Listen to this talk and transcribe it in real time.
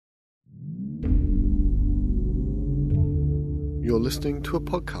You're listening to a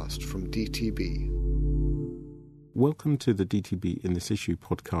podcast from DTB. Welcome to the DTB in this issue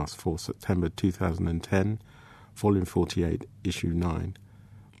podcast for September 2010, volume 48, issue 9.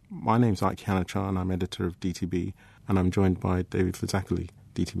 My name's Ike Yanachar and I'm editor of DTB, and I'm joined by David Fazakali,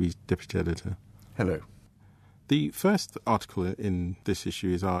 DTB's deputy editor. Hello. The first article in this issue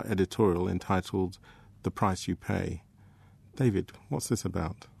is our editorial entitled The Price You Pay. David, what's this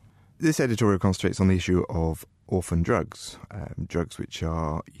about? This editorial concentrates on the issue of orphan drugs, drugs which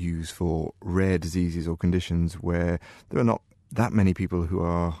are used for rare diseases or conditions where there are not that many people who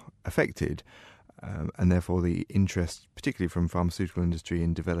are affected, and therefore the interest, particularly from pharmaceutical industry,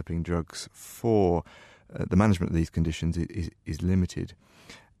 in developing drugs for the management of these conditions is limited.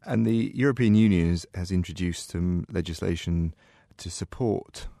 And the European Union has introduced some legislation to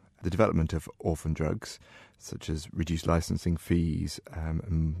support the development of orphan drugs, such as reduced licensing fees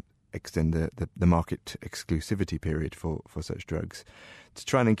and extend the market exclusivity period for such drugs, to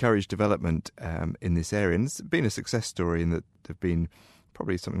try and encourage development in this area. And it's been a success story in that there have been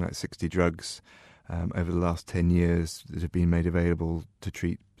probably something like 60 drugs over the last 10 years that have been made available to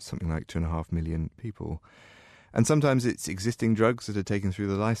treat something like 2.5 million people. And sometimes it's existing drugs that are taken through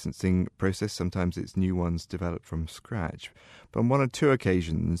the licensing process, sometimes it's new ones developed from scratch. But on one or two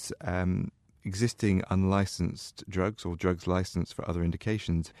occasions, existing unlicensed drugs or drugs licensed for other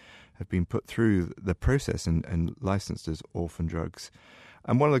indications have been put through the process and licensed as orphan drugs.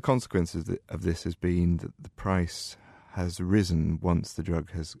 And one of the consequences of this has been that the price has risen once the drug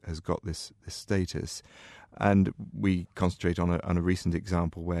has got this status. And we concentrate on a recent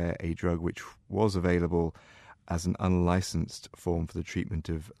example where a drug which was available as an unlicensed form for the treatment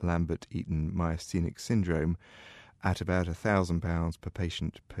of Lambert-Eaton myasthenic syndrome at about £1,000 per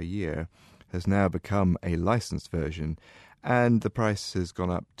patient per year has now become a licensed version, and the price has gone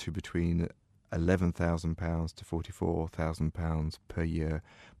up to between £11,000 to £44,000 per year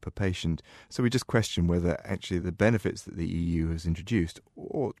per patient. So we just question whether actually the benefits that the EU has introduced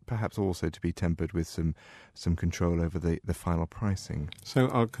ought perhaps also to be tempered with some control over the final pricing. So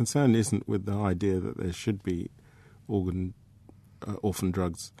our concern isn't with the idea that there should be orphan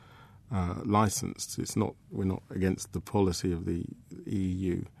drugs licensed. We're not against the policy of the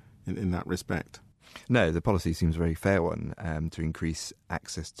EU in that respect. No, the policy seems a very fair one, to increase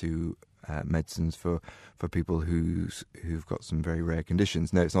access to medicines for people who've got some very rare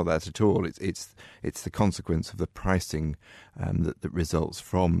conditions. No, it's not that at all. It's the consequence of the pricing that results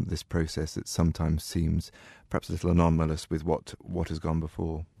from this process that sometimes seems perhaps a little anomalous with what has gone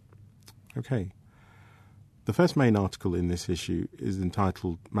before. Okay. The first main article in this issue is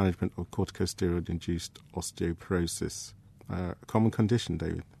entitled Management of Corticosteroid-Induced Osteoporosis. A common condition,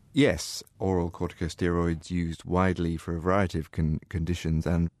 David? Yes, oral corticosteroids used widely for a variety of conditions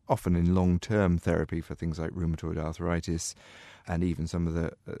and often in long-term therapy for things like rheumatoid arthritis and even some of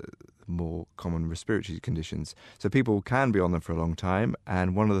the more common respiratory conditions. So people can be on them for a long time,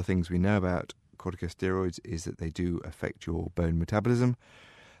 and one of the things we know about corticosteroids is that they do affect your bone metabolism.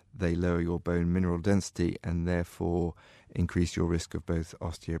 They lower your bone mineral density and therefore increase your risk of both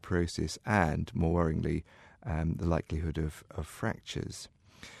osteoporosis and, more worryingly, the likelihood of fractures.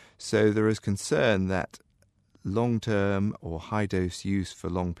 So there is concern that long-term or high-dose use for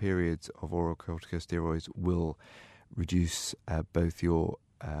long periods of oral corticosteroids will reduce both your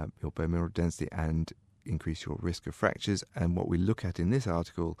bone mineral density and increase your risk of fractures. And what we look at in this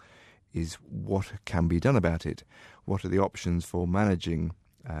article is what can be done about it. What are the options for managing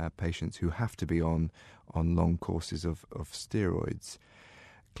patients who have to be on long courses of steroids?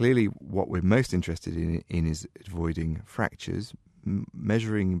 Clearly, what we're most interested in is avoiding fractures.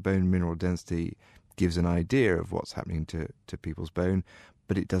 Measuring bone mineral density gives an idea of what's happening to people's bone,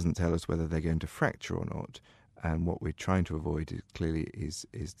 but it doesn't tell us whether they're going to fracture or not. And what we're trying to avoid is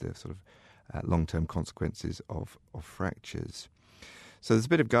the sort of long-term consequences of fractures. So there's a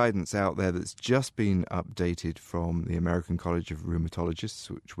bit of guidance out there that's just been updated from the American College of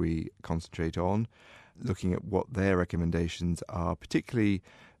Rheumatologists, which we concentrate on, looking at what their recommendations are, particularly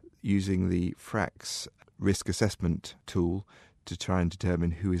using the FRAX risk assessment tool to try and determine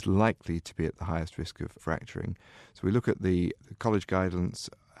who is likely to be at the highest risk of fracturing. So we look at the college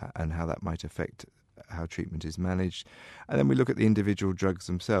guidance and how that might affect how treatment is managed, and then we look at the individual drugs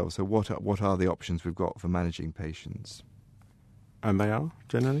themselves. So what are the options we've got for managing patients? And they are,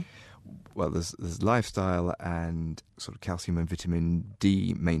 generally? Well, there's lifestyle and sort of calcium and vitamin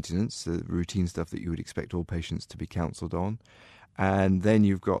D maintenance, the routine stuff that you would expect all patients to be counselled on. And then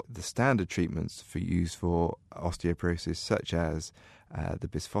you've got the standard treatments for use for osteoporosis, such as the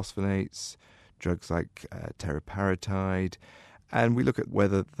bisphosphonates, drugs like teriparatide, And we look at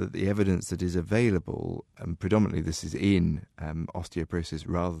whether the evidence that is available, and predominantly this is in osteoporosis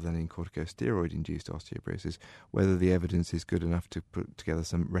rather than in corticosteroid-induced osteoporosis, whether the evidence is good enough to put together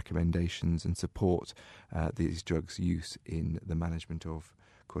some recommendations and support these drugs' use in the management of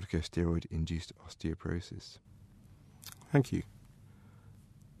corticosteroid-induced osteoporosis. Thank you.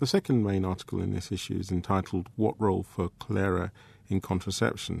 The second main article in this issue is entitled What Role for Qlaira in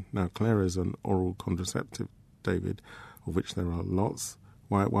Contraception? Now, Qlaira is an oral contraceptive, David, of which there are lots.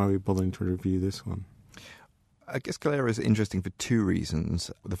 Why are we bothering to review this one? I guess Qlaira is interesting for two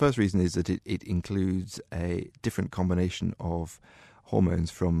reasons. The first reason is that it includes a different combination of hormones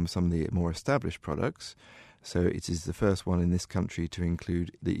from some of the more established products. So it is the first one in this country to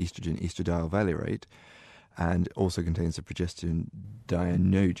include the estrogen estradiol valerate, and also contains the progesterone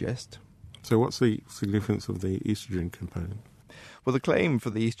dienogest. So what's the significance of the estrogen component? Well, the claim for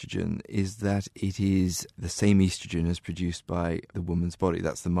the estrogen is that it is the same estrogen as produced by the woman's body.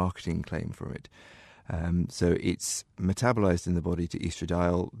 That's the marketing claim for it. So it's metabolized in the body to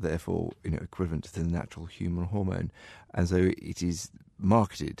estradiol, therefore equivalent to the natural human hormone. And so it is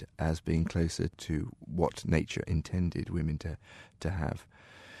marketed as being closer to what nature intended women to have.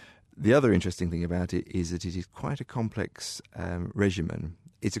 The other interesting thing about it is that it is quite a complex regimen.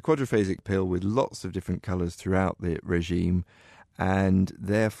 It's a quadriphasic pill with lots of different colours throughout the regime, and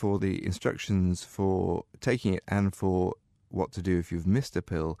therefore the instructions for taking it and for what to do if you've missed a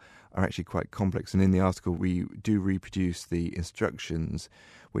pill are actually quite complex. And in the article we do reproduce the instructions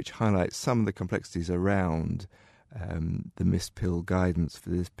which highlight some of the complexities around the missed pill guidance for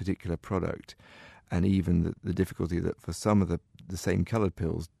this particular product, and even the difficulty that for some of the same coloured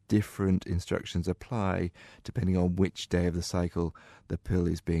pills, different instructions apply depending on which day of the cycle the pill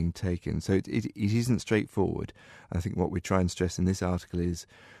is being taken. So it isn't straightforward. I think what we try and stress in this article is,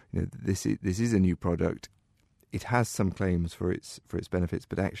 this is a new product. It has some claims for its benefits,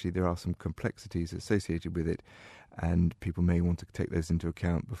 but actually there are some complexities associated with it, and people may want to take those into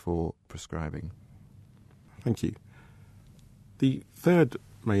account before prescribing. Thank you. The third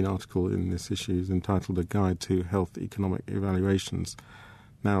main article in this issue is entitled A Guide to Health Economic Evaluations.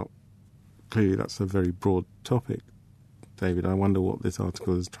 Now, clearly that's a very broad topic, David. I wonder what this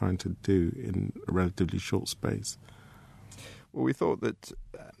article is trying to do in a relatively short space. Well, we thought that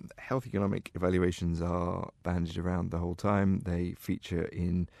health economic evaluations are bandied around the whole time. They feature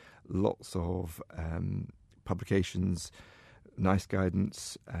in lots of publications, NICE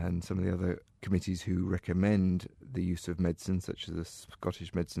guidance, and some of the other committees who recommend the use of medicine, such as the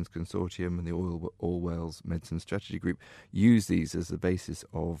Scottish Medicines Consortium and the All Wales Medicine Strategy Group, use these as the basis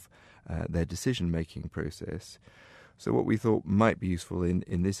of their decision-making process. So what we thought might be useful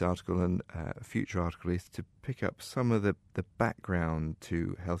in this article and a future article is to pick up some of the background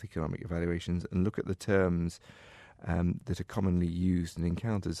to health economic evaluations and look at the terms that are commonly used and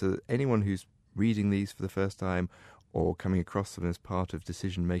encountered, so that anyone who's reading these for the first time or coming across them as part of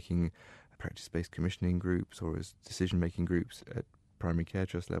decision-making practice-based commissioning groups or as decision-making groups at primary care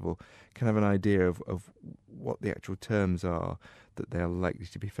trust level can have an idea of what the actual terms are that they are likely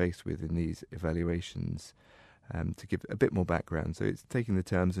to be faced with in these evaluations, to give a bit more background. So it's taking the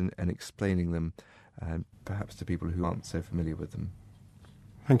terms and explaining them perhaps to people who aren't so familiar with them.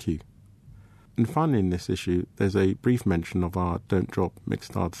 Thank you. And finally in this issue, there's a brief mention of our Don't Drop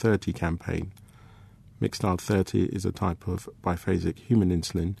Mixtard 30 campaign. Mixtard 30 is a type of biphasic human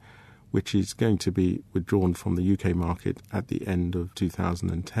insulin which is going to be withdrawn from the UK market at the end of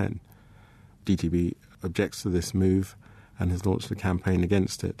 2010. DTB objects to this move and has launched a campaign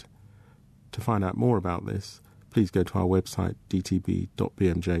against it. To find out more about this, please go to our website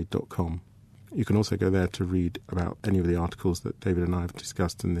dtb.bmj.com. You can also go there to read about any of the articles that David and I have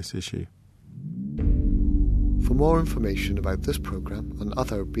discussed in this issue. For more information about this programme and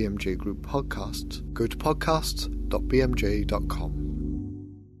other BMJ Group podcasts, go to podcasts.bmj.com.